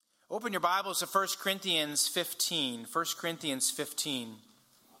Open your Bibles to 1 Corinthians 15. 1 Corinthians 15.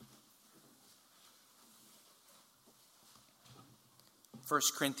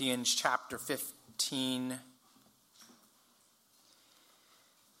 First Corinthians chapter 15.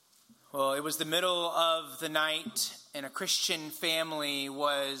 Well, it was the middle of the night, and a Christian family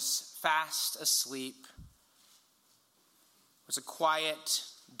was fast asleep. It was a quiet,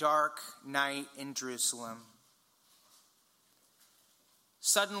 dark night in Jerusalem.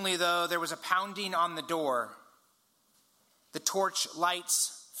 Suddenly, though, there was a pounding on the door. The torch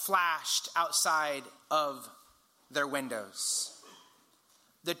lights flashed outside of their windows.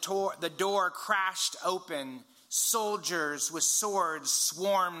 The door crashed open. Soldiers with swords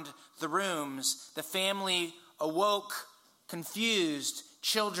swarmed the rooms. The family awoke, confused.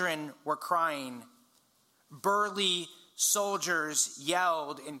 Children were crying. Burly soldiers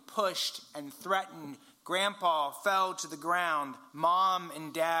yelled and pushed and threatened. Grandpa fell to the ground. Mom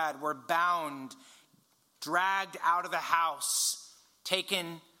and Dad were bound, dragged out of the house,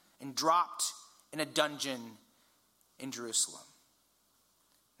 taken and dropped in a dungeon in Jerusalem.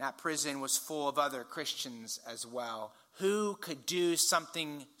 That prison was full of other Christians as well. Who could do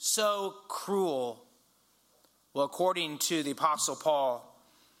something so cruel? Well, according to the Apostle Paul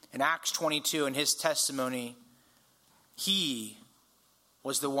in Acts 22 in his testimony, he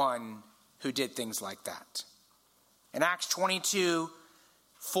was the one who did things like that. In Acts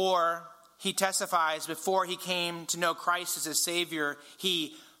 22:4, he testifies before he came to know Christ as his Savior,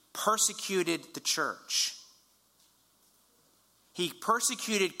 he persecuted the church. He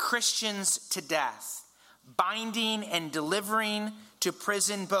persecuted Christians to death, binding and delivering to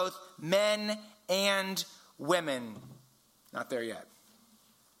prison both men and women. Not there yet.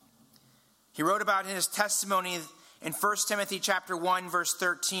 He wrote about in his testimony in 1 Timothy chapter 1, verse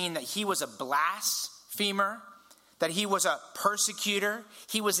 13, that he was a blasphemer, that he was a persecutor,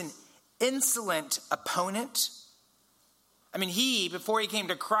 he was an insolent opponent. I mean, he, before he came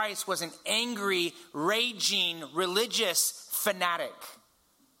to Christ, was an angry, raging, religious fanatic.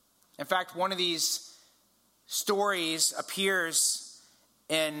 In fact, one of these stories appears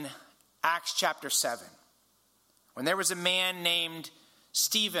in Acts chapter 7. When there was a man named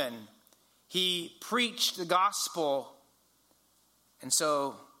Stephen, he preached the gospel, and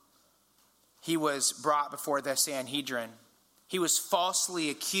so he was brought before the Sanhedrin. He was falsely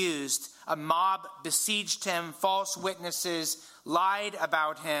accused. A mob besieged him. False witnesses lied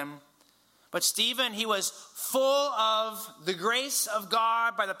about him. But Stephen, he was full of the grace of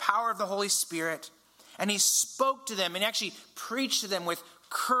God by the power of the Holy Spirit. And he spoke to them and actually preached to them with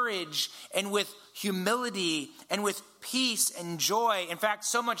courage and with humility and with peace and joy. In fact,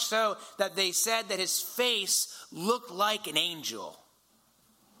 so much so that they said that his face looked like an angel.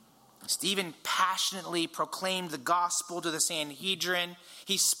 Stephen passionately proclaimed the gospel to the Sanhedrin.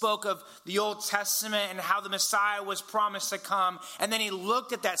 He spoke of the Old Testament and how the Messiah was promised to come. And then he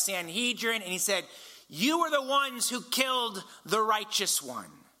looked at that Sanhedrin and he said, "You are the ones who killed the righteous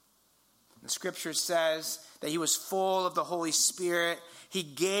one." The scripture says that he was full of the Holy Spirit. He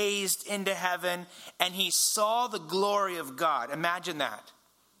gazed into heaven and he saw the glory of God. Imagine that.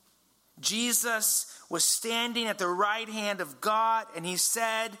 Jesus was standing at the right hand of God and he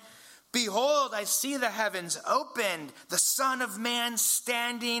said, "Behold, I see the heavens opened, the Son of Man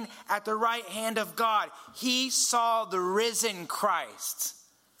standing at the right hand of God." He saw the risen Christ.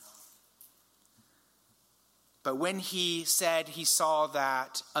 But when he said he saw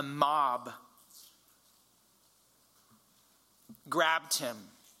that, a mob grabbed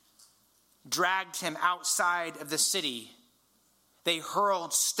him, dragged him outside of the city. They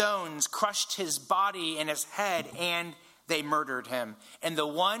hurled stones, crushed his body and his head, and they murdered him. And the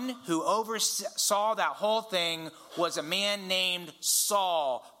one who oversaw that whole thing was a man named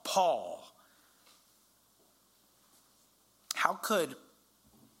Saul, Paul. How could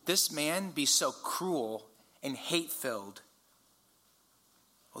this man be so cruel and hate-filled?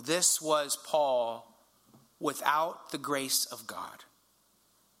 Well, this was Paul without the grace of God.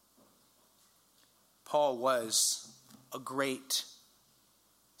 Paul was a great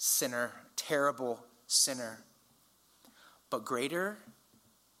sinner, terrible sinner. But greater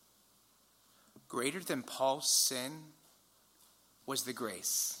than Paul's sin was the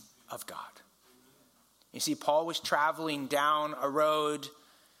grace of God. You see, Paul was traveling down a road,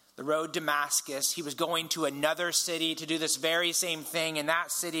 the road Damascus. He was going to another city to do this very same thing in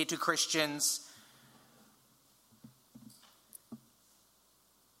that city to Christians.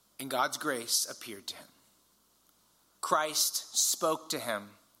 And God's grace appeared to him. Christ spoke to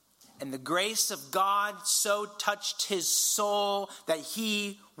him. And the grace of God so touched his soul that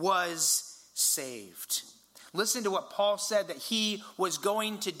he was saved. Listen to what Paul said that he was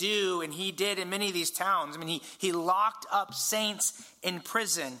going to do, and he did in many of these towns. I mean, he locked up saints in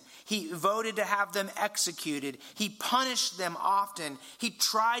prison. He voted to have them executed. He punished them often. He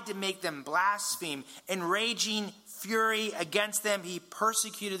tried to make them blaspheme. In raging fury against them, he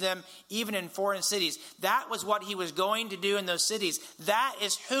persecuted them even in foreign cities. That was what he was going to do in those cities. That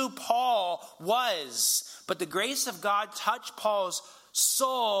is who Paul was. But the grace of God touched Paul's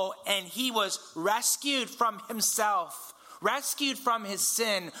soul, and he was rescued from himself, rescued from his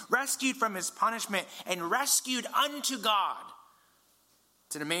sin, rescued from his punishment, and rescued unto God.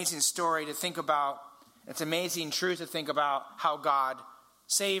 It's an amazing story to think about. It's amazing truth to think about how God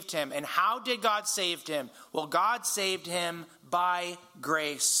saved him. And how did God save him? Well, God saved him by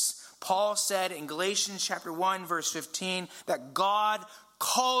grace. Paul said in Galatians chapter 1, verse 15, that God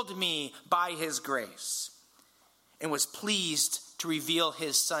called me by his grace and was pleased to reveal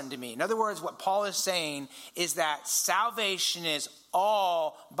his son to me. In other words, what Paul is saying is that salvation is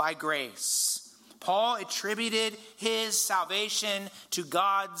all by grace. Paul attributed his salvation to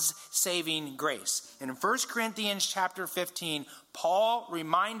God's saving grace. And in 1 Corinthians chapter 15, Paul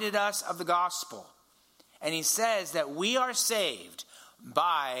reminded us of the gospel. And he says that we are saved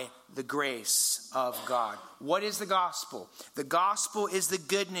by the grace of God. What is the gospel? The gospel is the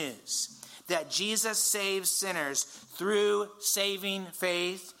good news that Jesus saves sinners through saving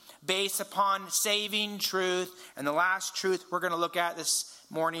faith, based upon saving truth. And the last truth we're going to look at this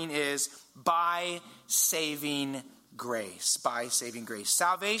morning is by saving grace. By saving grace.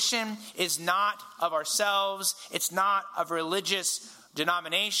 Salvation is not of ourselves. It's not of religious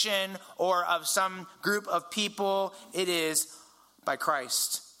denomination or of some group of people. It is by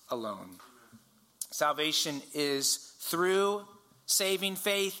Christ alone. Salvation is through saving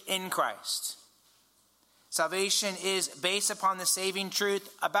faith in Christ. Salvation is based upon the saving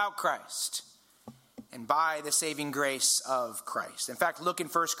truth about Christ and by the saving grace of Christ. In fact, look in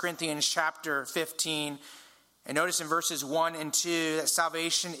 1 Corinthians chapter 15 and notice in verses 1 and 2 that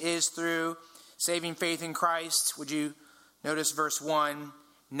salvation is through saving faith in Christ. Would you notice verse 1?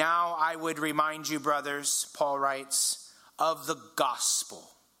 Now I would remind you, brothers, Paul writes, of the gospel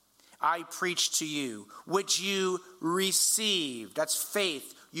I preached to you, which you received. That's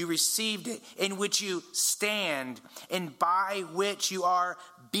faith. You received it, in which you stand, and by which you are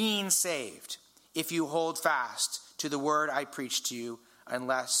being saved, if you hold fast to the word I preached to you,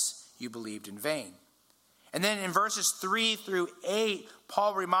 unless you believed in vain. And then in verses 3 through 8,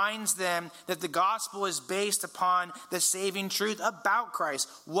 Paul reminds them that the gospel is based upon the saving truth about Christ.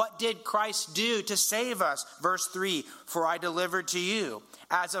 What did Christ do to save us? Verse 3, for I delivered to you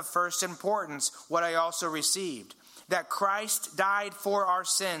as of first importance what I also received, that Christ died for our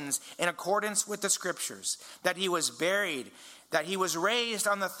sins in accordance with the scriptures, that he was buried, that he was raised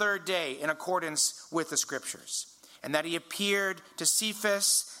on the third day in accordance with the scriptures, and that he appeared to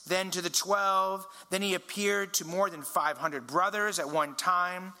Cephas, then to the 12, then he appeared to more than 500 brothers at one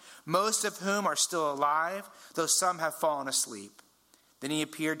time, most of whom are still alive, though some have fallen asleep. Then he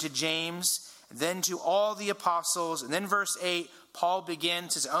appeared to James, then to all the apostles. And then verse 8, Paul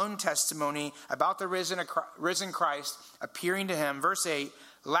begins his own testimony about the risen Christ appearing to him. Verse 8,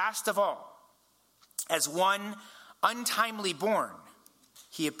 last of all, as one untimely born,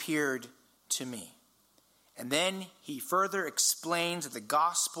 he appeared to me. And then he further explains that the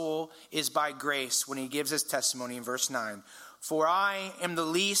gospel is by grace when he gives his testimony in verse 9. For I am the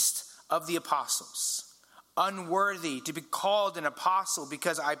least of the apostles, unworthy to be called an apostle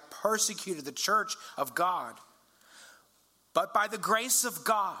because I persecuted the church of God. But by the grace of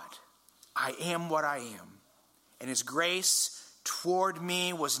God, I am what I am. And his grace toward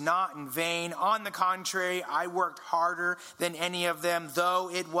me was not in vain. On the contrary, I worked harder than any of them,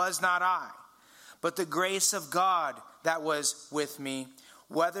 though it was not I, but the grace of God that was with me.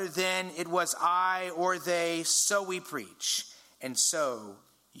 Whether then it was I or they, so we preach, and so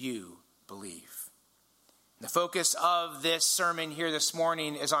you believe. The focus of this sermon here this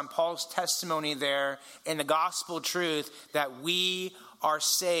morning is on Paul's testimony there in the gospel truth that we are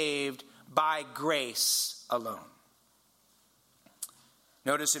saved by grace alone.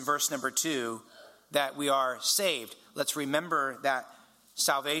 Notice in verse number 2 that we are saved. Let's remember that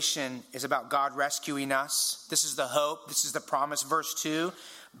salvation is about God rescuing us. This is the hope. This is the promise. Verse 2,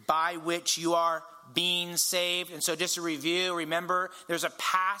 by which you are being saved. And so just a review, remember there's a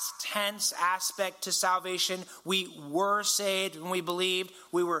past tense aspect to salvation. We were saved when we believed.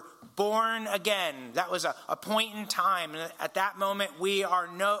 We were born again. That was a point in time. And at that moment, we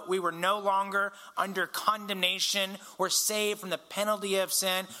were no longer under condemnation. We're saved from the penalty of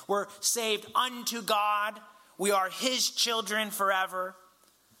sin. We're saved unto God. We are his children forever.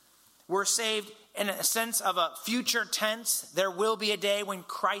 We're saved in a sense of a future tense. There will be a day when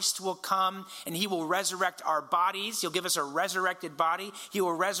Christ will come and he will resurrect our bodies. He'll give us a resurrected body. He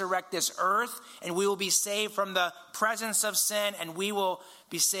will resurrect this earth, and we will be saved from the presence of sin, and we will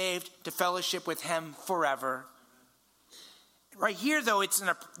be saved to fellowship with him forever. Right here, though, it's in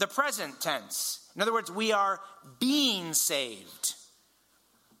the present tense. In other words, we are being saved.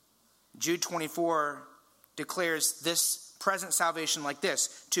 Jude 24 declares this present salvation like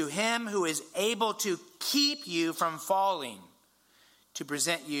this: to him who is able to keep you from falling, to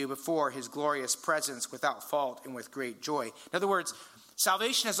present you before his glorious presence without fault and with great joy. In other words,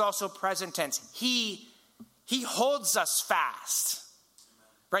 salvation is also present tense. He holds us fast.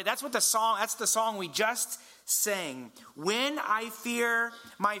 Right? That's the song we just sang. When I fear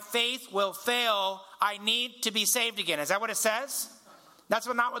my faith will fail, I need to be saved again. Is that what it says? That's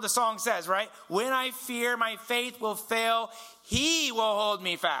not what the song says, right? When I fear my faith will fail, he will hold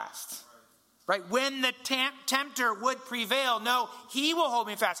me fast. Right? When the tempter would prevail, no, he will hold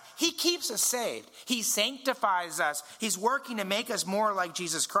me fast. He keeps us saved. He sanctifies us. He's working to make us more like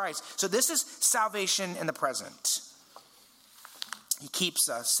Jesus Christ. So this is salvation in the present. He keeps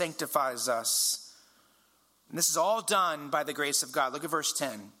us, sanctifies us. And this is all done by the grace of God. Look at verse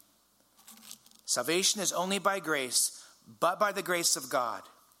 10. Salvation is only by grace, but by the grace of God,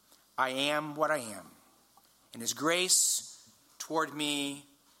 I am what I am. And his grace toward me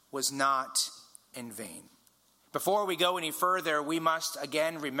was not in vain. Before we go any further, we must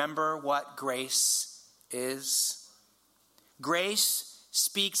again remember what grace is. Grace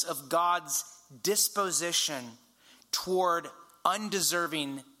speaks of God's disposition toward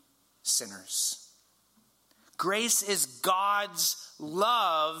undeserving sinners. Grace is God's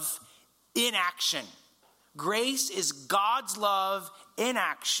love in action. Grace is God's love in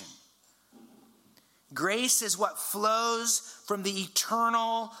action. Grace is what flows from the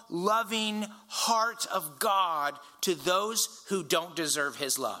eternal, loving heart of God to those who don't deserve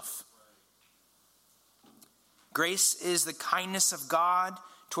his love. Grace is the kindness of God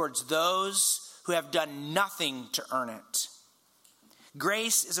towards those who have done nothing to earn it.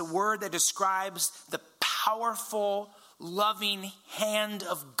 Grace is a word that describes the powerful, loving hand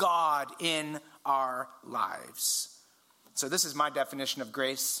of God in our lives. So this is my definition of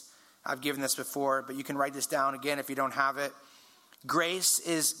grace. I've given this before, but you can write this down again if you don't have it. Grace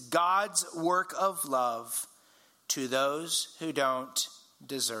is God's work of love to those who don't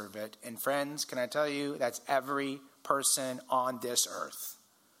deserve it. And friends, can I tell you, that's every person on this earth.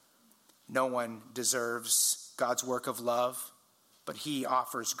 No one deserves God's work of love, but he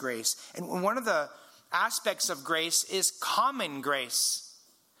offers grace. And one of the aspects of grace is common grace.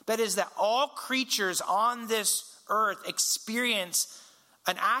 That is, that all creatures on this earth experience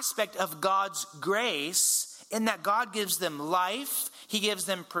an aspect of God's grace in that God gives them life. He gives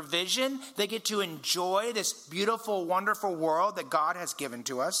them provision. They get to enjoy this beautiful, wonderful world that God has given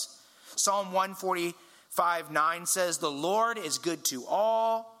to us. Psalm 145:9 says, the Lord is good to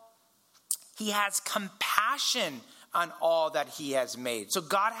all. He has compassion on all that he has made. So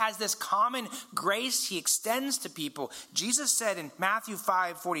God has this common grace he extends to people. Jesus said in Matthew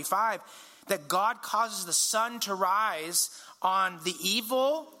 5:45 that God causes the sun to rise on the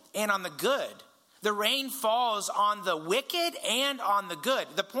evil and on the good. The rain falls on the wicked and on the good.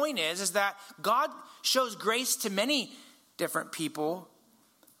 The point is that God shows grace to many different people.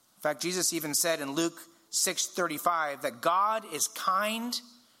 In fact, Jesus even said in Luke 6:35 that God is kind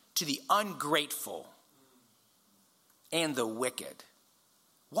to the ungrateful and the wicked.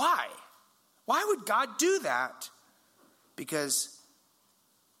 Why? Why would God do that? Because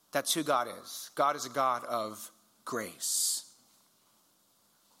that's who God is. God is a God of grace.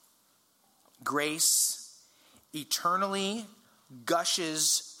 Grace eternally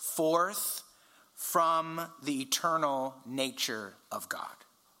gushes forth from the eternal nature of God.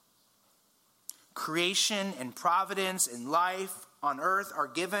 Creation and providence and life on earth are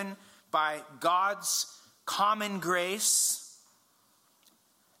given by God's common grace.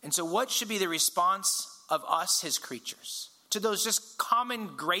 And so what should be the response of us, his creatures, to those just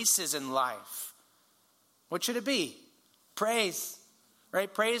common graces in life? What should it be? Praise,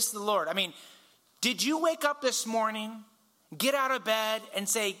 right? Praise the Lord. I mean, did you wake up this morning, get out of bed and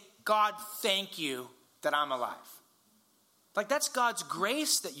say, God, thank you that I'm alive? Like, that's God's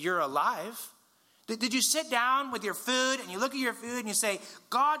grace that you're alive. Did you sit down with your food and you look at your food and you say,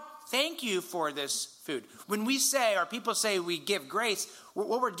 God, thank you for this food? When we say, or people say we give grace,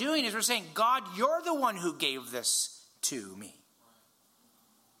 what we're doing is we're saying, God, you're the one who gave this to me.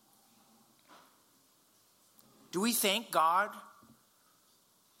 Do we thank God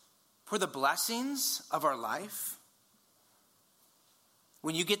for the blessings of our life?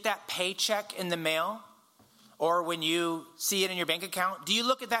 when you get that paycheck in the mail, or when you see it in your bank account, do you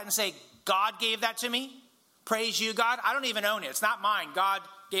look at that and say, God gave that to me? Praise you, God. I don't even own it. It's not mine. God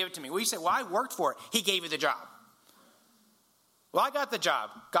gave it to me. Well, you say, well, I worked for it. He gave you the job. Well, I got the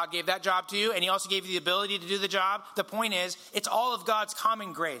job. God gave that job to you, and he also gave you the ability to do the job. The point is, it's all of God's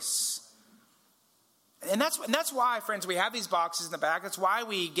common grace. And that's why, friends, we have these boxes in the back. That's why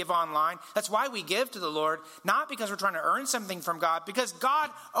we give online. That's why we give to the Lord, not because we're trying to earn something from God, because God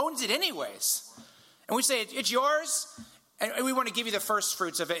owns it anyways. And we say, it's yours, and we want to give you the first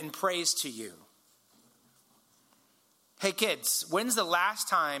fruits of it in praise to you. Hey, kids, when's the last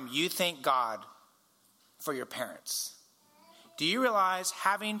time you thank God for your parents? Do you realize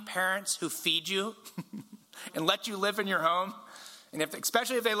having parents who feed you and let you live in your home, and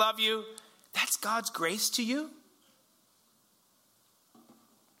especially if they love you, that's God's grace to you?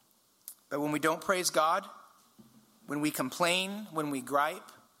 But when we don't praise God, when we complain, when we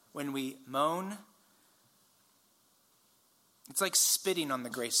gripe, when we moan, it's like spitting on the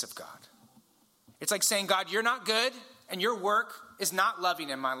grace of God. It's like saying, God, you're not good, and your work is not loving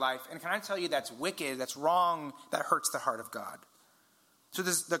in my life. And can I tell you, that's wicked, that's wrong, that hurts the heart of God. So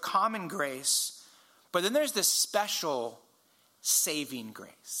there's the common grace, but then there's this special saving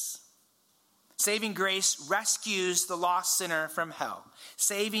grace. Saving grace rescues the lost sinner from hell.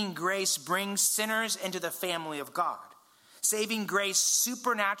 Saving grace brings sinners into the family of God. Saving grace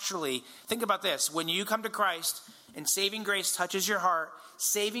supernaturally, think about this, when you come to Christ and saving grace touches your heart,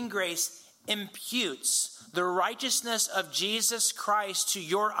 saving grace imputes the righteousness of Jesus Christ to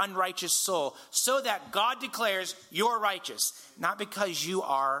your unrighteous soul, so that God declares you're righteous, not because you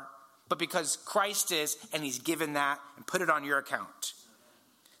are, but because Christ is, and he's given that and put it on your account.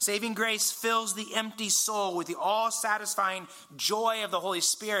 Saving grace fills the empty soul with the all-satisfying joy of the Holy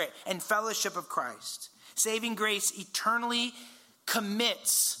Spirit and fellowship of Christ. Saving grace eternally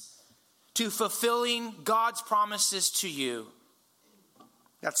commits to fulfilling God's promises to you.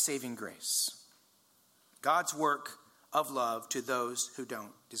 That's saving grace. God's work of love to those who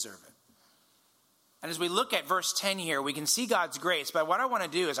don't deserve it. And as we look at verse 10 here, we can see God's grace. But what I want to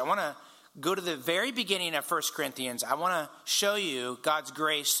do is I want to go to the very beginning of 1 Corinthians. I want to show you God's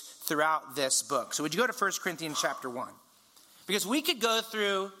grace throughout this book. So would you go to 1 Corinthians chapter 1? Because we could go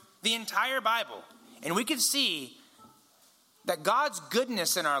through the entire Bible and we could see that God's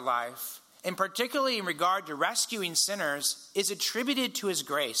goodness in our life, and particularly in regard to rescuing sinners, is attributed to his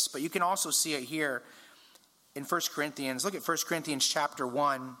grace. But you can also see it here in 1 Corinthians. Look at 1 Corinthians chapter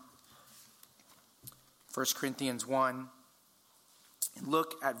 1. 1 Corinthians 1. And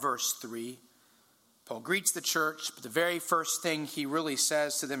look at verse 3. Paul greets the church, but the very first thing he really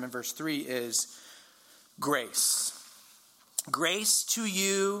says to them in verse 3 is grace. Grace to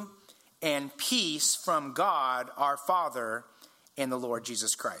you and peace from God our Father and the Lord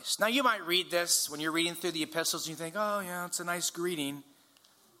Jesus Christ. Now you might read this when you're reading through the epistles and you think, oh yeah, it's a nice greeting.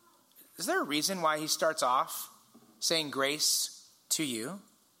 Is there a reason why he starts off saying grace to you?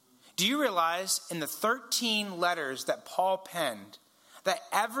 Do you realize in the 13 letters that Paul penned, that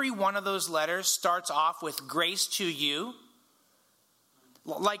every one of those letters starts off with grace to you?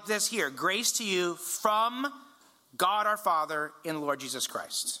 Like this here, grace to you from God our Father and the Lord Jesus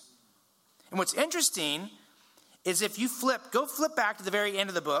Christ. And what's interesting is if you go flip back to the very end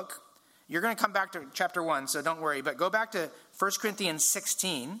of the book. You're going to come back to chapter 1, so don't worry. But go back to 1 Corinthians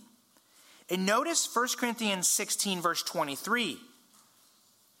 16. And notice 1 Corinthians 16, verse 23.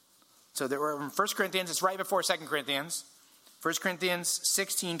 So there were in 1 Corinthians, it's right before 2 Corinthians. 1 Corinthians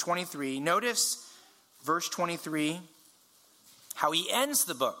 16, 23. Notice verse 23, how he ends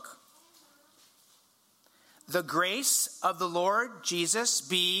the book. The grace of the Lord Jesus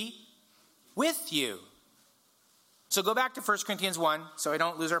be with you. So go back to 1 Corinthians 1, so I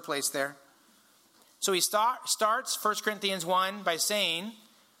don't lose our place there. So he starts 1 Corinthians 1 by saying,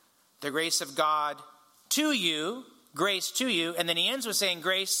 the grace of God to you, grace to you, and then he ends with saying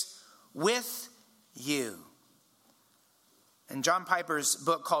grace with you. In John Piper's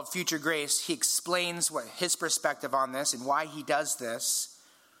book called Future Grace, he explains what his perspective on this and why he does this.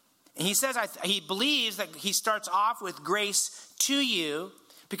 And he says he believes that he starts off with grace to you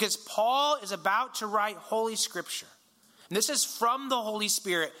because Paul is about to write Holy Scripture. And this is from the Holy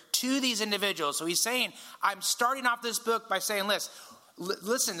Spirit to these individuals. So he's saying, I'm starting off this book by saying,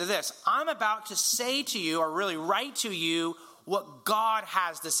 listen to this. I'm about to say to you, or really write to you, what God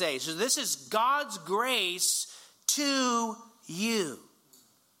has to say. So this is God's grace to you.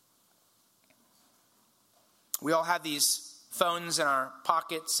 We all have these phones in our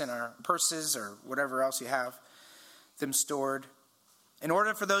pockets, in our purses, or whatever else you have them stored. In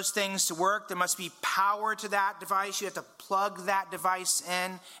order for those things to work, there must be power to that device. You have to plug that device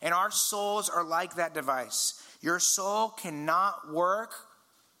in. And our souls are like that device. Your soul cannot work,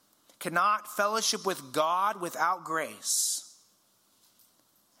 cannot fellowship with God without grace.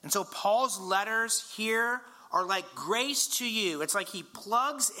 And so Paul's letters here are like grace to you. It's like he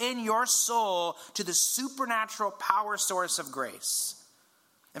plugs in your soul to the supernatural power source of grace.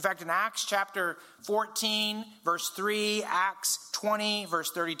 In fact, in Acts chapter 14, verse 3, Acts 20,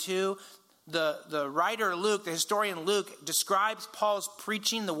 verse 32, the writer Luke, the historian Luke, describes Paul's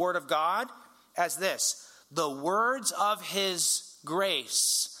preaching the word of God as this: the words of his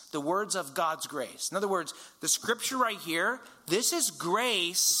grace, the words of God's grace. In other words, the scripture right here, this is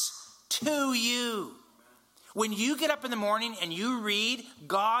grace to you. When you get up in the morning and you read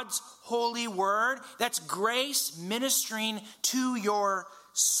God's holy word, that's grace ministering to your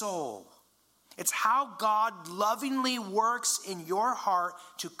soul. It's how God lovingly works in your heart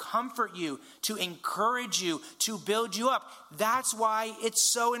to comfort you, to encourage you, to build you up. That's why it's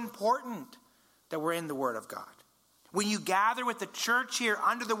so important that we're in the Word of God. When you gather with the church here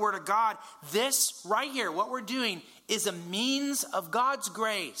under the Word of God, this right here, what we're doing, is a means of God's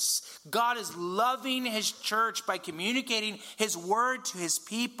grace. God is loving his church by communicating his word to his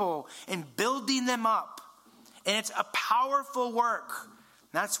people and building them up. And it's a powerful work.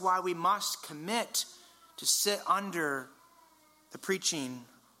 That's why we must commit to sit under the preaching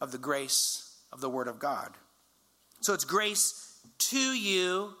of the grace of the Word of God. So it's grace to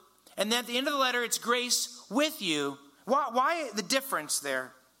you. And then at the end of the letter, it's grace with you. Why the difference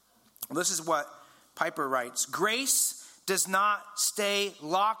there? Well, this is what Piper writes. Grace does not stay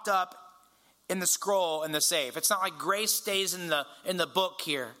locked up in the scroll in the safe. It's not like grace stays in the book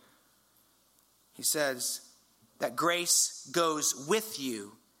here. He says that grace goes with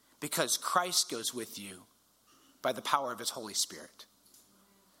you because Christ goes with you by the power of his Holy Spirit.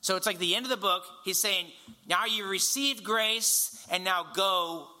 So it's like the end of the book. He's saying, now you received grace, and now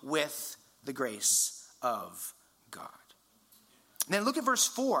go with the grace of God. And then look at verse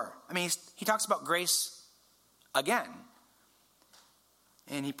 4. I mean, he talks about grace again.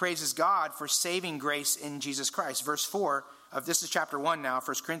 And he praises God for saving grace in Jesus Christ. Verse 4 of this is chapter 1 now,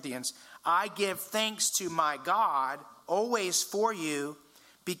 1 Corinthians. I give thanks to my God always for you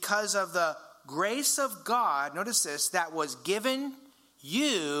because of the grace of God, notice this, that was given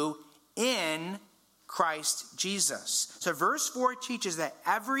you in Christ Jesus. So verse 4 teaches that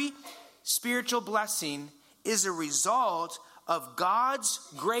every spiritual blessing is a result of God's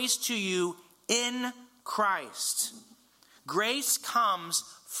grace to you in Christ. Grace comes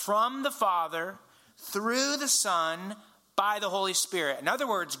from the Father through the Son by the Holy Spirit. In other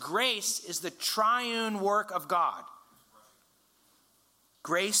words, grace is the triune work of God.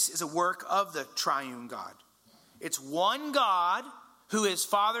 Grace is a work of the triune God. It's one God who is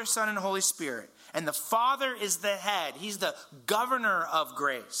Father, Son, and Holy Spirit. And the Father is the head. He's the governor of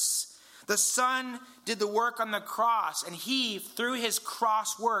grace. The Son did the work on the cross, and he, through his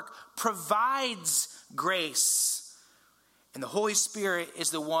cross work, provides grace. And the Holy Spirit is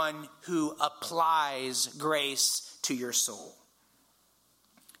the one who applies grace to your soul.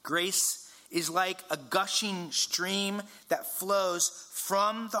 Grace is like a gushing stream that flows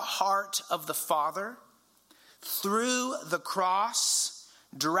from the heart of the Father through the cross,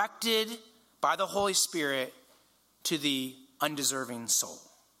 directed by the Holy Spirit to the undeserving soul.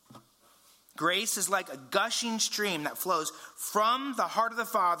 Grace is like a gushing stream that flows from the heart of the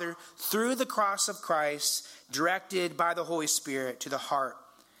Father through the cross of Christ, directed by the Holy Spirit to the heart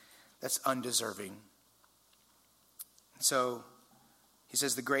that's undeserving. So he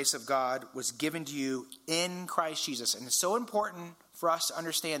says the grace of God was given to you in Christ Jesus. And it's so important for us to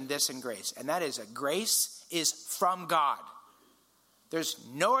understand this in grace. And that is that grace is from God. There's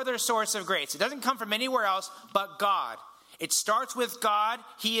no other source of grace. It doesn't come from anywhere else but God. It starts with God.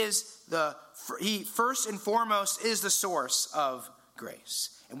 He first and foremost is the source of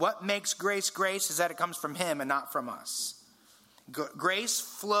grace. And what makes grace grace is that it comes from him and not from us. Grace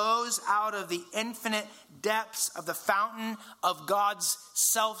flows out of the infinite depths of the fountain of God's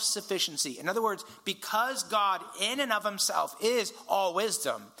self-sufficiency. In other words, because God in and of himself is all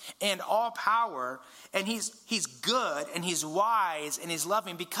wisdom and all power, and he's good and he's wise and he's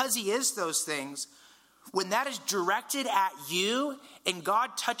loving, because he is those things, when that is directed at you and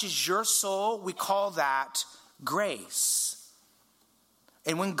God touches your soul, we call that grace.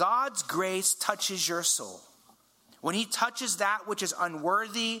 And when God's grace touches your soul, when he touches that which is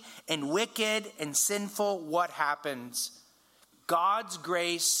unworthy and wicked and sinful, what happens? God's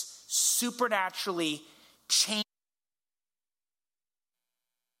grace supernaturally changes.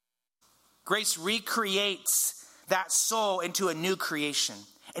 Grace recreates that soul into a new creation.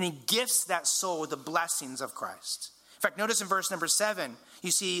 And he gifts that soul with the blessings of Christ. In fact, notice in verse number 7,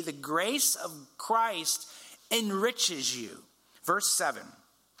 you see the grace of Christ enriches you. Verse 7,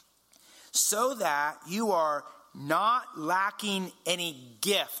 so that you are not lacking any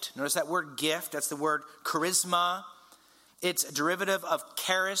gift. Notice that word gift, that's the word charisma. It's a derivative of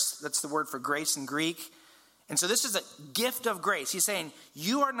charis, that's the word for grace in Greek. And so this is a gift of grace. He's saying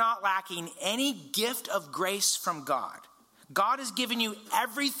you are not lacking any gift of grace from God. God has given you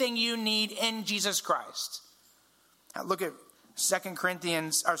everything you need in Jesus Christ. Now look at 1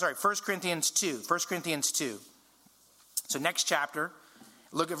 Corinthians 2. 1 Corinthians 2. So next chapter,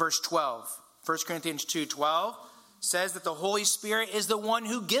 look at verse 12. 1 Corinthians 2:12 says that the Holy Spirit is the one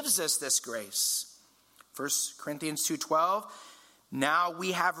who gives us this grace. 1 Corinthians 2:12, now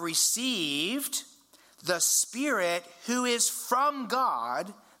we have received the Spirit who is from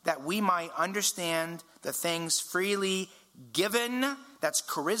God, that we might understand the things freely given. That's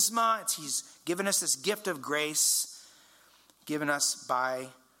charisma. He's given us this gift of grace, given us by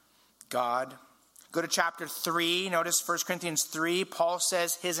God. Go to chapter 3. Notice 1 Corinthians 3. Paul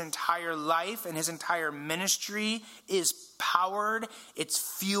says his entire life and his entire ministry is powered. It's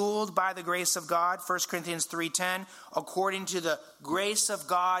fueled by the grace of God. 1 Corinthians 3:10. According to the grace of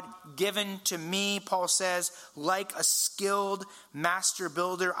God given to me, Paul says, like a skilled master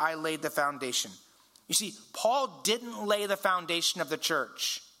builder, I laid the foundation. You see, Paul didn't lay the foundation of the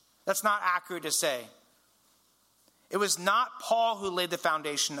church. That's not accurate to say. It was not Paul who laid the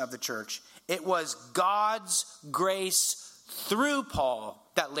foundation of the church. It was God's grace through Paul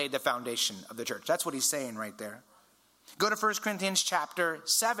that laid the foundation of the church. That's what he's saying right there. Go to 1 Corinthians chapter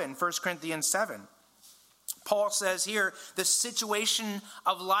 7. 1 Corinthians 7. Paul says here, the situation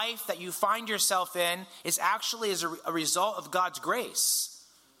of life that you find yourself in is actually as a result of God's grace.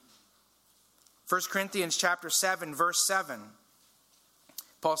 1 Corinthians chapter 7, verse 7.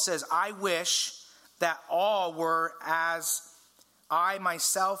 Paul says, I wish that all were as I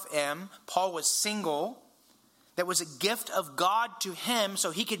myself am. Paul was single. That was a gift of God to him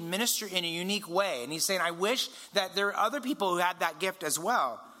so he could minister in a unique way. And he's saying, I wish that there are other people who had that gift as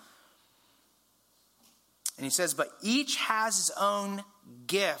well. And he says, but each has his own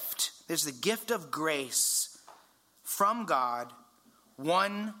gift. There's the gift of grace from God,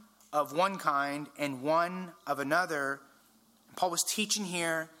 one of one kind and one of another. And Paul was teaching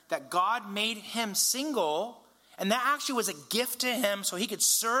here that God made him single, and that actually was a gift to him so he could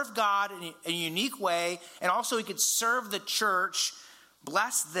serve God in a unique way, and also he could serve the church,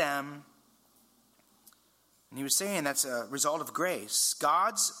 bless them. And he was saying that's a result of grace.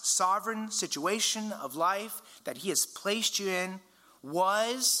 God's sovereign situation of life that he has placed you in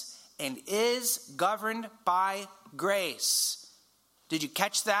was and is governed by grace. Did you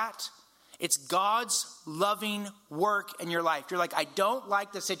catch that? It's God's loving work in your life. You're like, I don't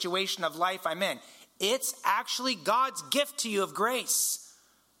like the situation of life I'm in. It's actually God's gift to you of grace.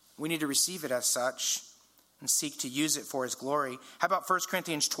 We need to receive it as such and seek to use it for his glory. How about 1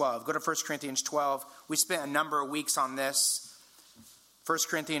 Corinthians 12? Go to 1 Corinthians 12. We spent a number of weeks on this. 1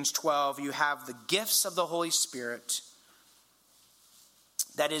 Corinthians 12, you have the gifts of the Holy Spirit.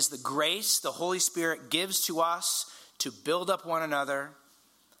 That is the grace the Holy Spirit gives to us to build up one another,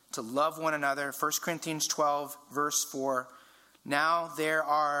 to love one another. 1 Corinthians 12, verse 4. Now there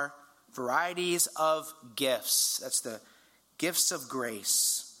are varieties of gifts. That's the gifts of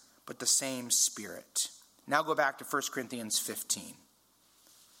grace, but the same Spirit. Now go back to 1 Corinthians 15.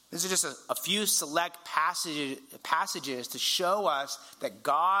 These are just a few select passages to show us that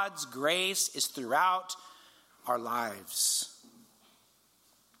God's grace is throughout our lives.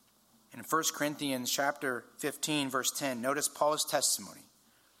 In 1 Corinthians chapter 15, verse 10, notice Paul's testimony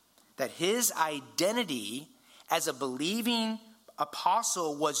that his identity as a believing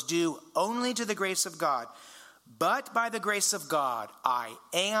apostle was due only to the grace of God. But by the grace of God, I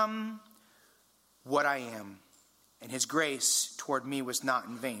am what I am. And his grace toward me was not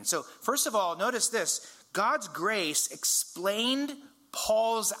in vain. So first of all, notice this. God's grace explained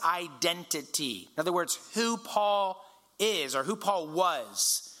Paul's identity. In other words, who Paul is or who Paul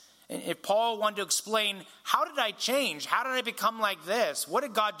was. And if Paul wanted to explain, how did I change? How did I become like this? What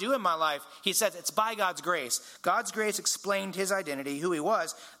did God do in my life? He says it's by God's grace. God's grace explained his identity, who he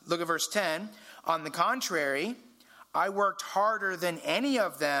was. Look at verse 10. On the contrary, I worked harder than any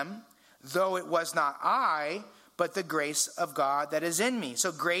of them, though it was not I, but the grace of God that is in me.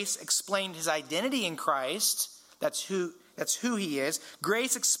 So grace explained his identity in Christ. That's who he is.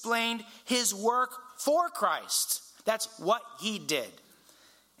 Grace explained his work for Christ. That's what he did.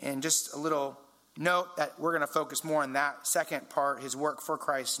 And just a little note that we're going to focus more on that second part, his work for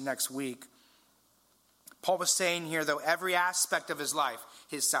Christ, next week. Paul was saying here, though, every aspect of his life,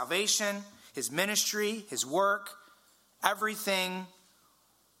 his salvation, his ministry, his work, everything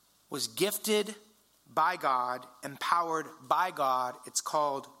was gifted by God, empowered by God. It's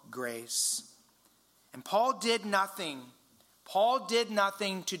called grace. And Paul did nothing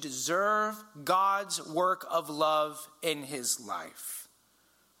to deserve God's work of love in his life.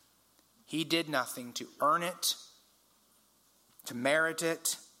 He did nothing to earn it, to merit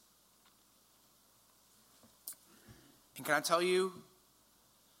it. And can I tell you,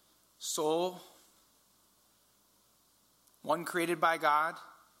 soul, one created by God,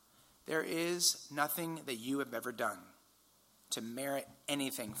 there is nothing that you have ever done to merit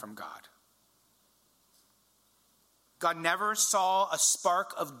anything from God. God never saw a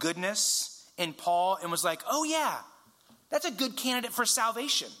spark of goodness in Paul and was like, oh yeah, that's a good candidate for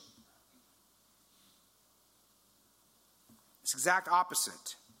salvation. It's the exact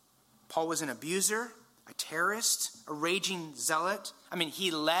opposite. Paul was an abuser, a terrorist, a raging zealot.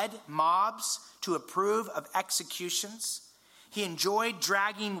 He led mobs to approve of executions. He enjoyed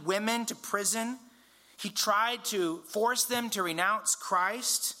dragging women to prison. He tried to force them to renounce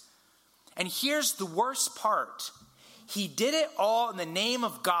Christ. And here's the worst part. He did it all in the name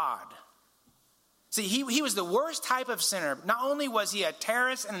of God. See, he was the worst type of sinner. Not only was he a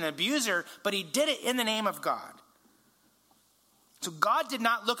terrorist and an abuser, but he did it in the name of God. So God did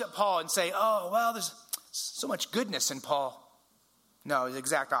not look at Paul and say, oh, well, there's so much goodness in Paul. No, it's the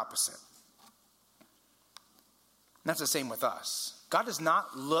exact opposite. And that's the same with us. God does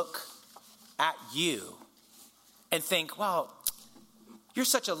not look at you and think, well, you're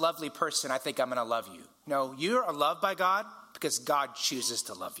such a lovely person, I think I'm going to love you. No, you are loved by God because God chooses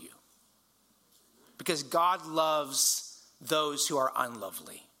to love you. Because God loves those who are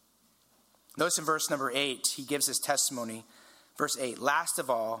unlovely. Notice in verse number 8, he gives his testimony. Verse 8, last of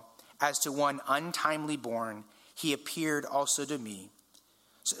all, as to one untimely born, he appeared also to me.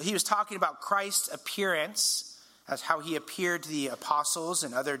 So he was talking about Christ's appearance, as how he appeared to the apostles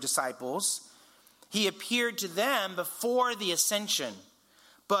and other disciples. He appeared to them before the ascension.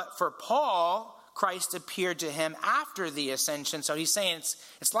 But for Paul, Christ appeared to him after the ascension. So he's saying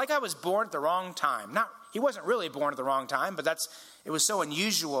it's like I was born at the wrong time. He wasn't really born at the wrong time, but it was so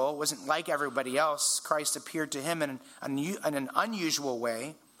unusual. It wasn't like everybody else. Christ appeared to him in an unusual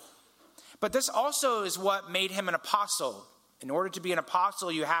way. But this also is what made him an apostle. In order to be an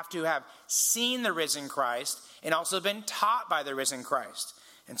apostle, you have to have seen the risen Christ and also been taught by the risen Christ.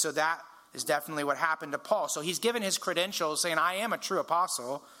 And so that is definitely what happened to Paul. So he's given his credentials saying, I am a true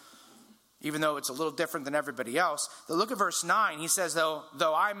apostle, even though it's a little different than everybody else. But look at verse 9. He says,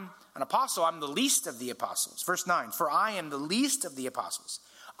 though I'm an apostle, I'm the least of the apostles. Verse 9, for I am the least of the apostles,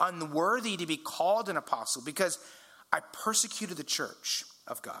 unworthy to be called an apostle, because I persecuted the church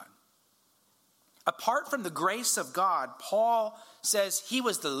of God. Apart from the grace of God, Paul says he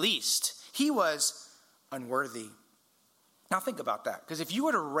was the least. He was unworthy. Now think about that, because if you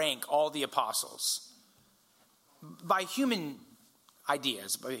were to rank all the apostles by human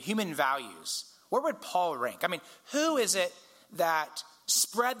ideas, by human values, where would Paul rank? Who is it that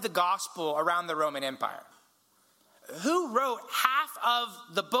spread the gospel around the Roman Empire? Who wrote half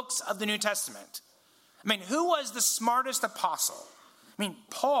of the books of the New Testament? Who was the smartest apostle?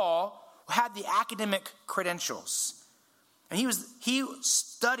 Paul had the academic credentials. And he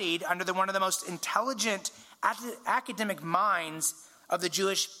studied under one of the most intelligent academic minds of the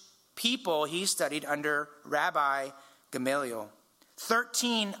Jewish people. He studied under Rabbi Gamaliel.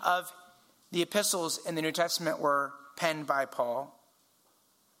 13 of the epistles in the New Testament were penned by Paul.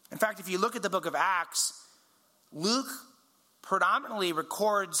 In fact, if you look at the book of Acts, Luke predominantly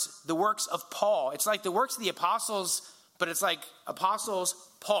records the works of Paul. It's like the works of the apostles, but it's like apostles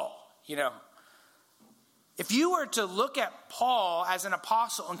Paul, If you were to look at Paul as an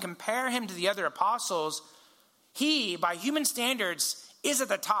apostle and compare him to the other apostles, he, by human standards, is at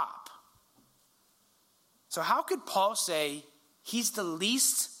the top. So how could Paul say he's the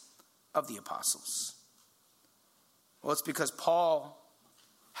least of the apostles? Well, it's because Paul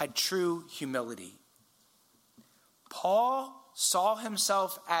had true humility. Paul saw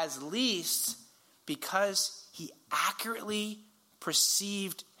himself as least because he accurately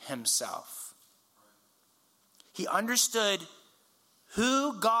perceived himself. He understood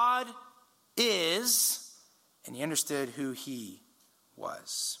who God is, and he understood who he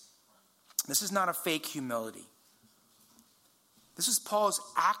was. This is not a fake humility. This is Paul's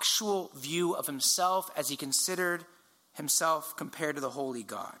actual view of himself as he considered himself compared to the holy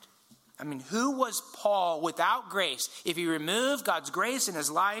God. Who was Paul without grace? If he removed God's grace in his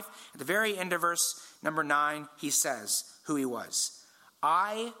life, at the very end of verse number 9, he says who he was.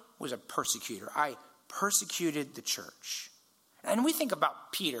 I was a persecutor. I persecuted the church. And we think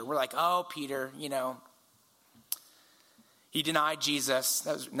about Peter. We're like, oh, Peter, he denied Jesus.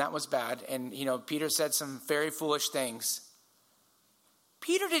 That was bad. And, Peter said some very foolish things.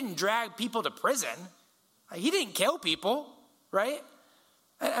 Peter didn't drag people to prison. He didn't kill people, right?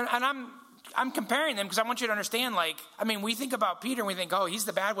 And I'm comparing them because I want you to understand, we think about Peter and we think, oh, he's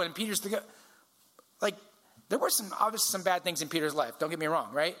the bad one and Peter's the good. There were obviously some bad things in Peter's life. Don't get me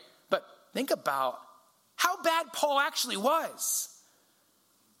wrong, right? But think about how bad Paul actually was.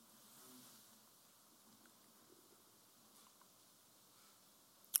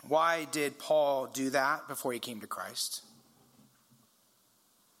 Why did Paul do that before he came to Christ?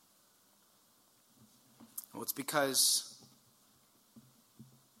 Well, it's because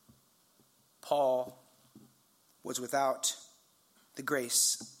Paul was without the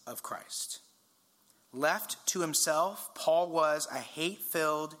grace of Christ. Left to himself, Paul was a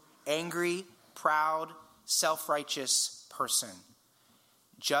hate-filled, angry, proud, self-righteous person,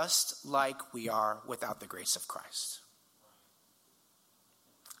 just like we are without the grace of Christ.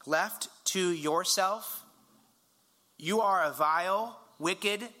 Left to yourself, you are a vile,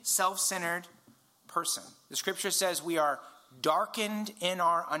 wicked, self-centered person. The scripture says we are darkened in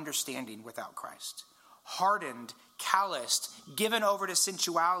our understanding without Christ, hardened, calloused, given over to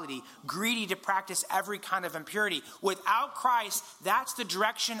sensuality, greedy to practice every kind of impurity. Without Christ, that's the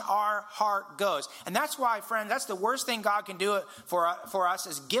direction our heart goes. And that's why, friend, that's the worst thing God can do for us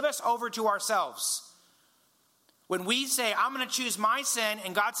is give us over to ourselves. When we say, I'm going to choose my sin,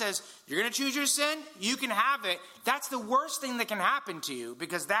 and God says, you're going to choose your sin, you can have it. That's the worst thing that can happen to you,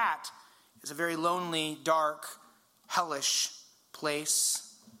 because that is a very lonely, dark, hellish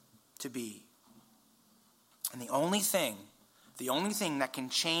place to be. And the only thing that can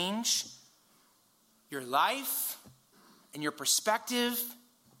change your life and your perspective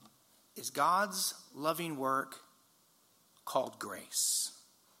is God's loving work called grace.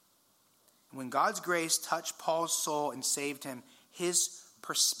 When God's grace touched Paul's soul and saved him, his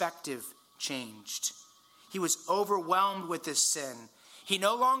perspective changed. He was overwhelmed with his sin. He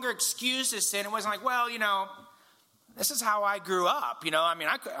no longer excused his sin. It wasn't like, this is how I grew up.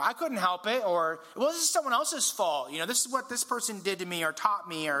 I couldn't help it. Or, this is someone else's fault. This is what this person did to me or taught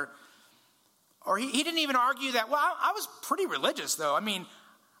me. Or he didn't even argue that, I was pretty religious, though.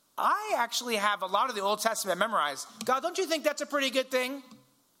 I actually have a lot of the Old Testament memorized. God, don't you think that's a pretty good thing?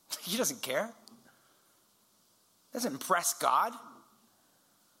 He doesn't care. Doesn't impress God.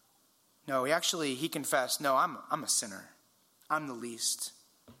 No, he confessed, no, I'm a sinner. I'm the least.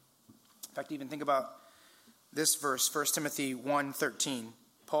 In fact, even think about this verse, 1 Timothy 1:13.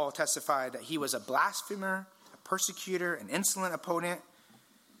 Paul testified that he was a blasphemer, a persecutor, an insolent opponent.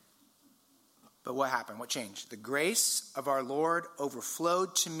 But what happened? What changed? The grace of our Lord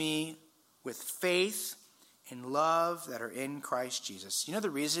overflowed to me with faith and love that are in Christ Jesus. You know the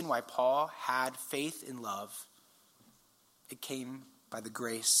reason why Paul had faith and love? It came by the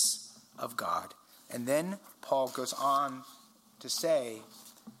grace of God. And then Paul goes on to say,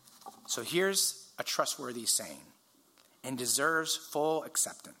 so here's a trustworthy saying and deserves full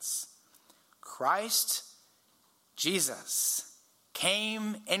acceptance. Christ Jesus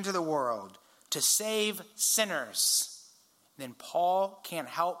came into the world to save sinners. Then Paul can't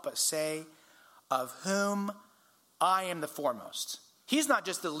help but say, of whom I am the foremost. He's not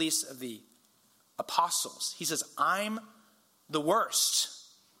just the least of the apostles. He says, I'm the worst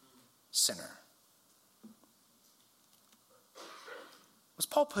sinner. Was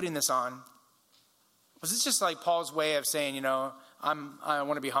Paul putting this on? Was this just like Paul's way of saying, I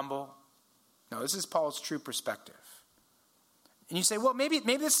want to be humble? No, this is Paul's true perspective. And you say, well, maybe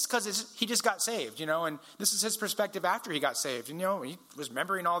this is because he just got saved, and this is his perspective after he got saved. And, he was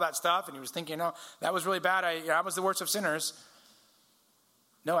remembering all that stuff, and he was thinking, that was really bad. I was the worst of sinners.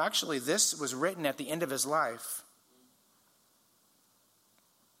 No, actually, this was written at the end of his life.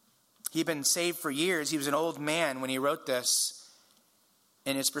 He'd been saved for years. He was an old man when he wrote this.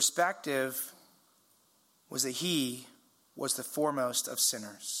 And his perspective was that he was the foremost of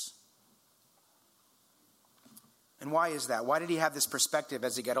sinners. And why is that? Why did he have this perspective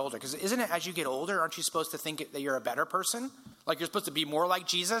as he got older? Because isn't it as you get older, aren't you supposed to think that you're a better person? Like you're supposed to be more like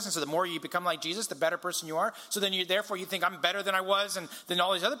Jesus. And so the more you become like Jesus, the better person you are. So then therefore you think I'm better than I was and than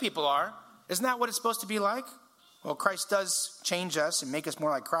all these other people are. Isn't that what it's supposed to be like? Well, Christ does change us and make us more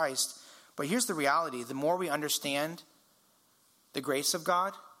like Christ. But here's the reality. The more we understand the grace of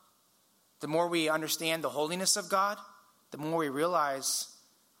God, the more we understand the holiness of God, the more we realize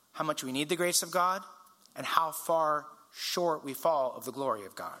how much we need the grace of God and how far short we fall of the glory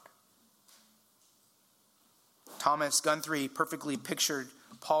of God. Thomas Guthrie perfectly pictured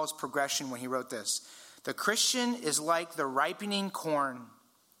Paul's progression when he wrote this. The Christian is like the ripening corn.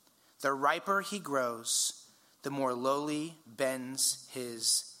 The riper he grows, the more lowly bends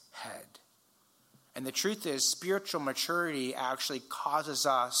his head. And the truth is, spiritual maturity actually causes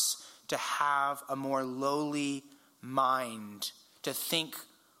us to have a more lowly mind, to think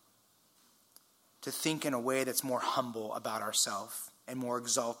in a way that's more humble about ourselves and more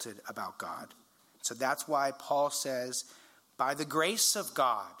exalted about God. So that's why Paul says, by the grace of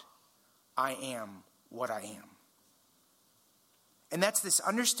God, I am what I am. And that's this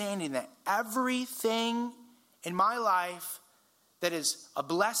understanding that everything in my life that is a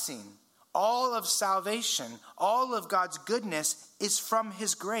blessing, all of salvation, all of God's goodness is from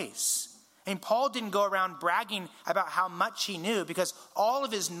his grace. And Paul didn't go around bragging about how much he knew, because all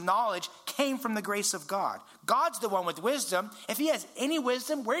of his knowledge came from the grace of God. God's the one with wisdom. If he has any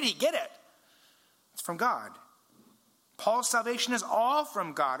wisdom, where did he get it? It's from God. Paul's salvation is all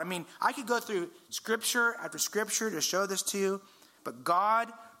from God. I mean, I could go through scripture after scripture to show this to you, but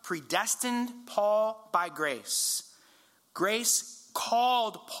God predestined Paul by grace. Grace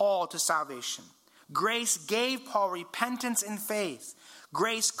called Paul to salvation. Grace gave Paul repentance and faith.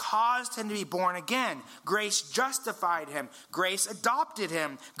 Grace caused him to be born again. Grace justified him. Grace adopted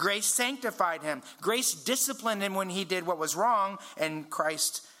him. Grace sanctified him. Grace disciplined him when he did what was wrong, and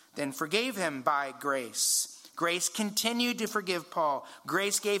Christ then forgave him by grace. Grace continued to forgive Paul.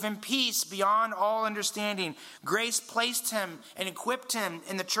 Grace gave him peace beyond all understanding. Grace placed him and equipped him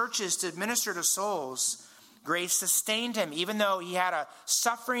in the churches to minister to souls. Grace sustained him, even though he had a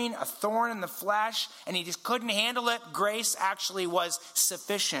suffering, a thorn in the flesh, and he just couldn't handle it. Grace actually was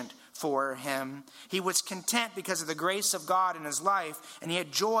sufficient for him. He was content because of the grace of God in his life, and he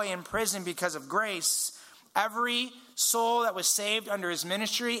had joy in prison because of grace. Every soul that was saved under his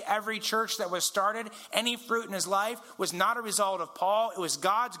ministry, every church that was started, any fruit in his life was not a result of Paul. It was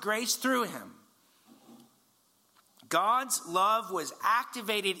God's grace through him. God's love was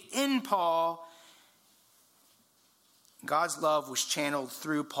activated in Paul. God's love was channeled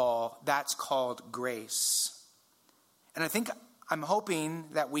through Paul. That's called grace. And I'm hoping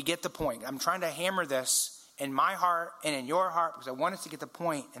that we get the point. I'm trying to hammer this in my heart and in your heart because I want us to get the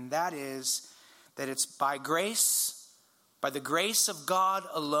point. And that is that it's by grace, by the grace of God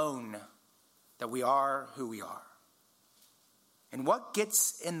alone, that we are who we are. And what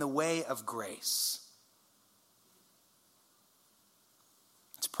gets in the way of grace?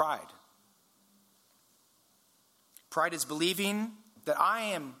 It's pride. Pride is believing that I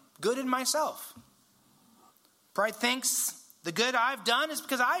am good in myself. Pride thinks the good I've done is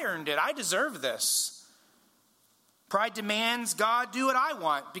because I earned it. I deserve this. Pride demands God do what I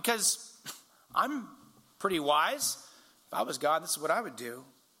want because I'm pretty wise. If I was God, this is what I would do.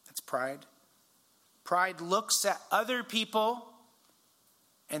 That's pride. Pride looks at other people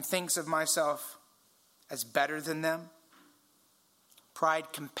and thinks of myself as better than them.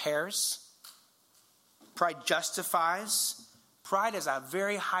 Pride compares. Pride justifies. Pride is a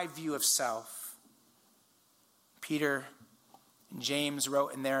very high view of self. Peter and James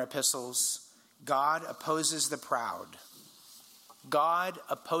wrote in their epistles, God opposes the proud. God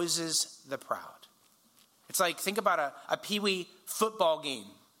opposes the proud. It's like, think about a peewee football game.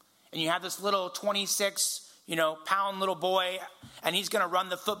 And you have this little 26, pound little boy, and he's going to run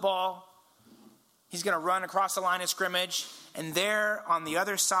the football. He's going to run across the line of scrimmage. And there on the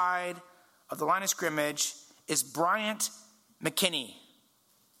other side of the line of scrimmage is Bryant McKinney.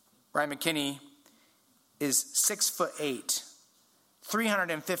 Bryant McKinney is 6'8",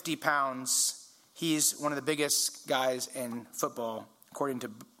 350 pounds. He's one of the biggest guys in football, according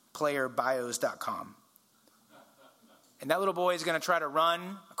to playerbios.com. And that little boy is going to try to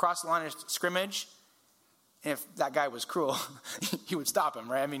run across the line of scrimmage. And if that guy was cruel, he would stop him,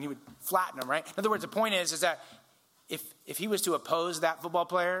 right? I mean, he would flatten him, right? In other words, the point is that if he was to oppose that football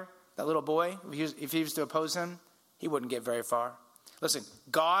player, that little boy, if he was to oppose him, he wouldn't get very far. Listen,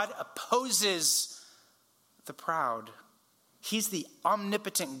 God opposes the proud. He's the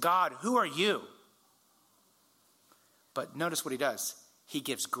omnipotent God. Who are you? But notice what he does. He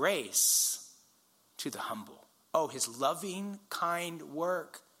gives grace to the humble. Oh, his loving, kind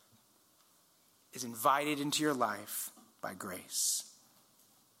work is invited into your life by grace.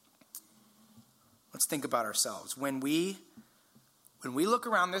 Let's think about ourselves. When we look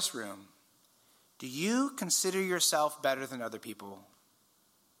around this room, do you consider yourself better than other people?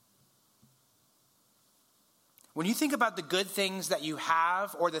 When you think about the good things that you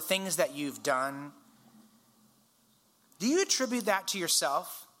have or the things that you've done, do you attribute that to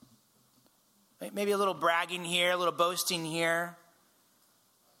yourself? Maybe a little bragging here, a little boasting here.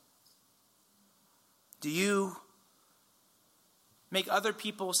 Do you make other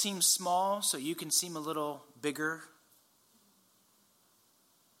people seem small so you can seem a little bigger?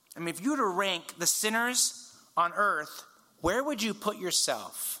 I mean, if you were to rank the sinners on earth, where would you put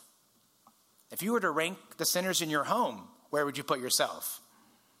yourself? If you were to rank the sinners in your home, where would you put yourself?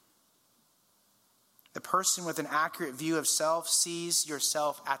 The person with an accurate view of self sees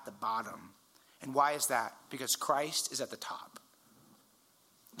yourself at the bottom. And why is that? Because Christ is at the top.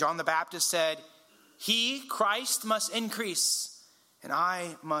 John the Baptist said, "He, Christ, must increase, and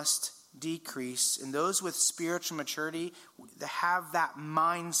I must decrease." And those with spiritual maturity, they have that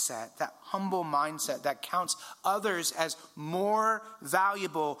mindset, that humble mindset that counts others as more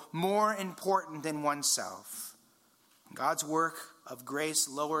valuable, more important than oneself. God's work of grace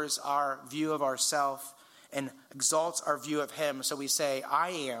lowers our view of ourselves and exalts our view of him. So we say, I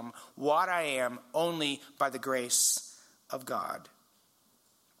am what I am only by the grace of God.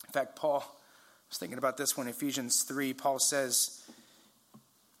 In fact, Paul, I was thinking about this one, Ephesians 3, Paul says,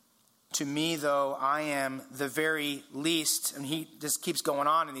 "To me, though, I am the very least," and he just keeps going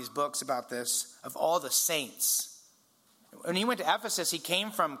on in these books about this, "of all the saints." When he went to Ephesus, he came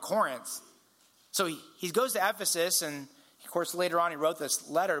from Corinth. So he goes to Ephesus, and of course later on he wrote this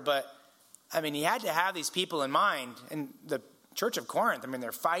letter, but I mean, he had to have these people in mind. And the church of Corinth, I mean,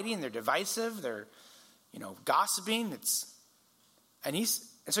 they're fighting, they're divisive, they're, gossiping. And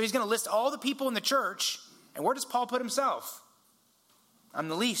so he's going to list all the people in the church. And where does Paul put himself? I'm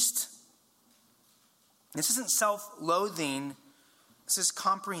the least. This isn't self-loathing. This is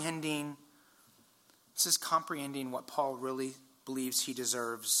comprehending what Paul really believes he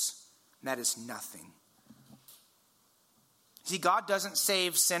deserves. And that is nothing. See, God doesn't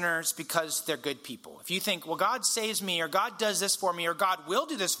save sinners because they're good people. If you think, well, God saves me, or God does this for me, or God will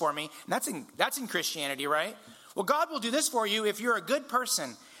do this for me, and that's in Christianity, right? Well, God will do this for you if you're a good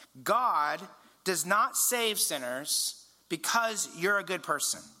person. God does not save sinners because you're a good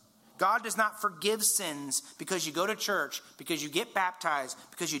person. God does not forgive sins because you go to church, because you get baptized,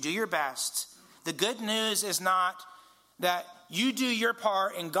 because you do your best. The good news is not that you do your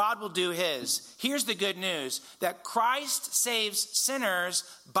part and God will do his. Here's the good news, that Christ saves sinners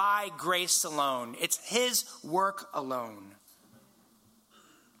by grace alone. It's his work alone.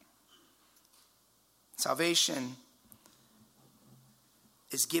 Salvation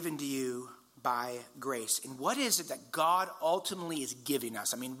is given to you by grace. And what is it that God ultimately is giving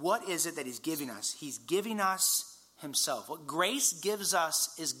us? I mean, what is it that he's giving us? He's giving us himself. What grace gives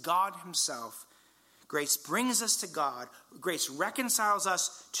us is God himself. Grace brings us to God. Grace reconciles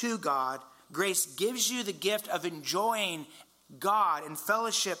us to God. Grace gives you the gift of enjoying God and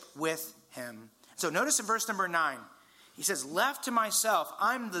fellowship with him. So notice in verse number 9, he says, "Left to myself,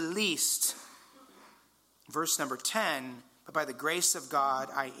 I'm the least." Verse number 10, "But by the grace of God,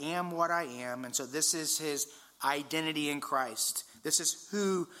 I am what I am." And so this is his identity in Christ. This is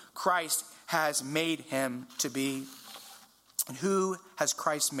who Christ has made him to be. And who has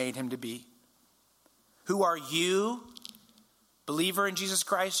Christ made him to be? Who are you, believer in Jesus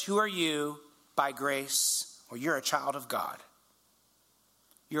Christ? Who are you by grace? Well, you're a child of God.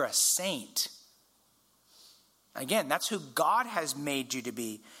 You're a saint. Again, that's who God has made you to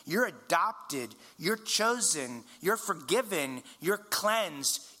be. You're adopted. You're chosen. You're forgiven. You're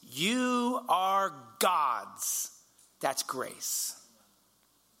cleansed. You are God's. That's grace.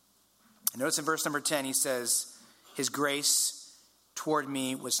 And notice in verse number 10, he says, "His grace toward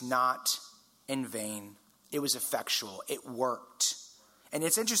me was not in vain." It was effectual. It worked. And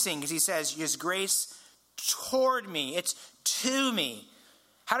it's interesting because he says, his grace toward me. It's to me.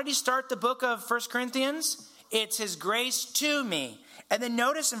 How did he start the book of 1 Corinthians? It's his grace to me. And then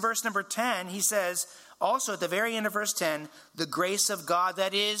notice in verse number 10, he says, also at the very end of verse 10, the grace of God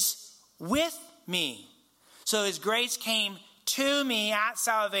that is with me. So his grace came to me at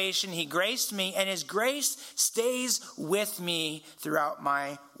salvation. He graced me, and his grace stays with me throughout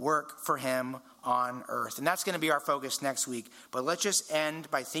my work for him on earth. And that's going to be our focus next week. But let's just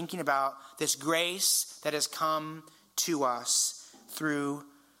end by thinking about this grace that has come to us through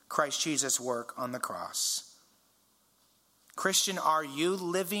Christ Jesus' work on the cross. Christian, are you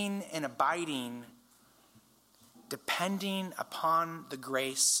living and abiding depending upon the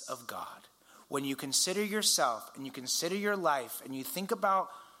grace of God? When you consider yourself and you consider your life and you think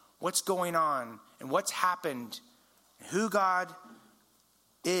about what's going on and what's happened, and who God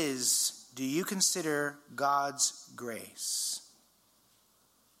is, do you consider God's grace?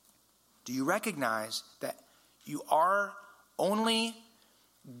 Do you recognize that you are only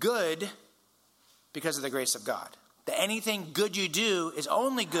good because of the grace of God? That anything good you do is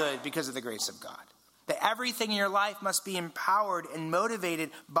only good because of the grace of God? That everything in your life must be empowered and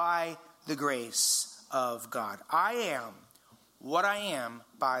motivated by the grace of God? I am what I am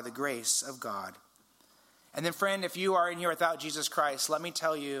by the grace of God. And then, friend, if you are in here without Jesus Christ, let me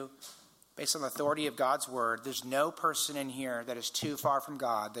tell you, based on the authority of God's word, there's no person in here that is too far from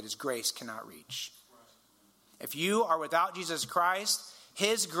God that his grace cannot reach. If you are without Jesus Christ,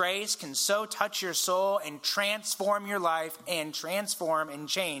 his grace can so touch your soul and transform your life and transform and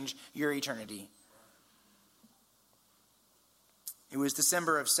change your eternity. It was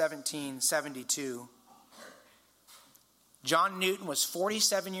December of 1772. John Newton was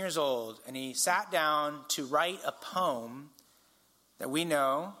 47 years old, and he sat down to write a poem that we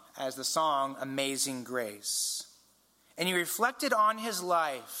know as the song Amazing Grace. And he reflected on his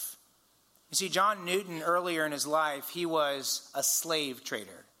life. You see, John Newton, earlier in his life, he was a slave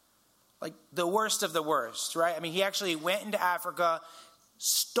trader. Like the worst of the worst, right? I mean, he actually went into Africa,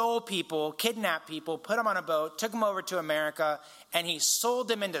 stole people, kidnapped people, put them on a boat, took them over to America, and he sold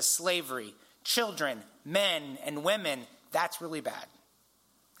them into slavery. Children, men, and women. That's really bad.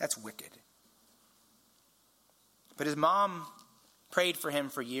 That's wicked. But his mom prayed for him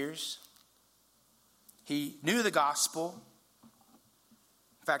for years. He knew the gospel.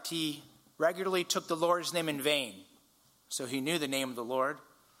 In fact, he regularly took the Lord's name in vain. So he knew the name of the Lord,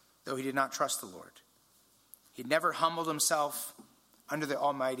 though he did not trust the Lord. He never humbled himself under the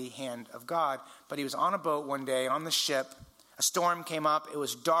almighty hand of God. But he was on a boat one day on the ship. A storm came up. It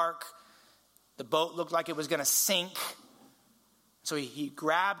was dark. The boat looked like it was going to sink. So he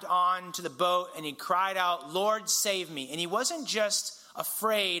grabbed on to the boat and he cried out, "Lord, save me." And he wasn't just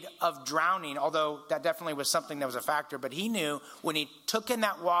afraid of drowning, although that definitely was something that was a factor. But he knew when he took in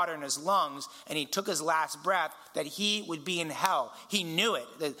that water in his lungs and he took his last breath that he would be in hell. He knew it.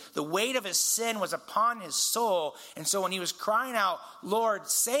 The weight of his sin was upon his soul. And so when he was crying out, "Lord,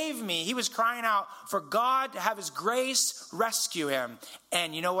 save me," he was crying out for God to have his grace rescue him.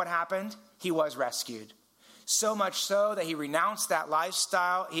 And you know what happened? He was rescued. So much so that he renounced that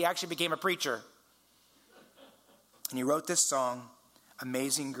lifestyle. He actually became a preacher. And he wrote this song,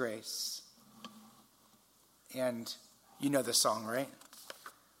 Amazing Grace. And you know this song, right?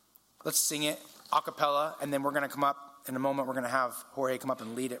 Let's sing it a cappella, and then we're going to come up in a moment. We're going to have Jorge come up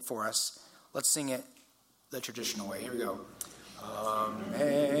and lead it for us. Let's sing it the traditional way. Here we go.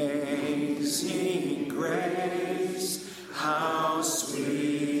 Amazing grace, how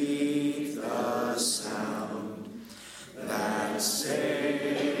sweet the sound that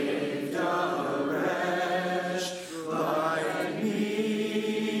saved a wretch like me.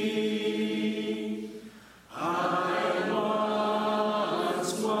 I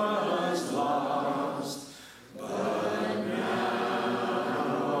once was lost, but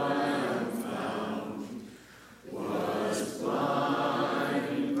now I am found. Was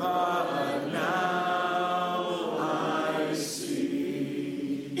blind, but now I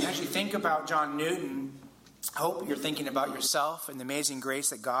see. Actually, think about John Newton. I hope you're thinking about yourself and the amazing grace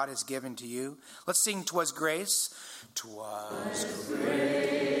that God has given to you. Let's sing "'Twas Grace." 'Twas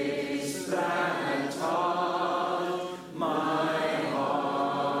grace that taught my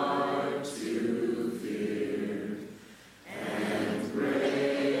heart to fear, and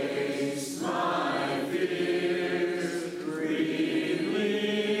grace my fears relieved.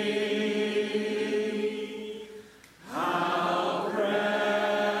 How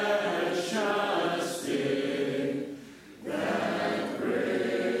precious did that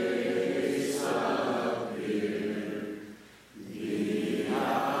grace appear the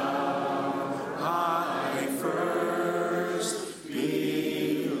hour I first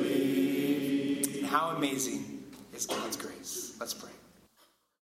believed. How amazing is God's grace.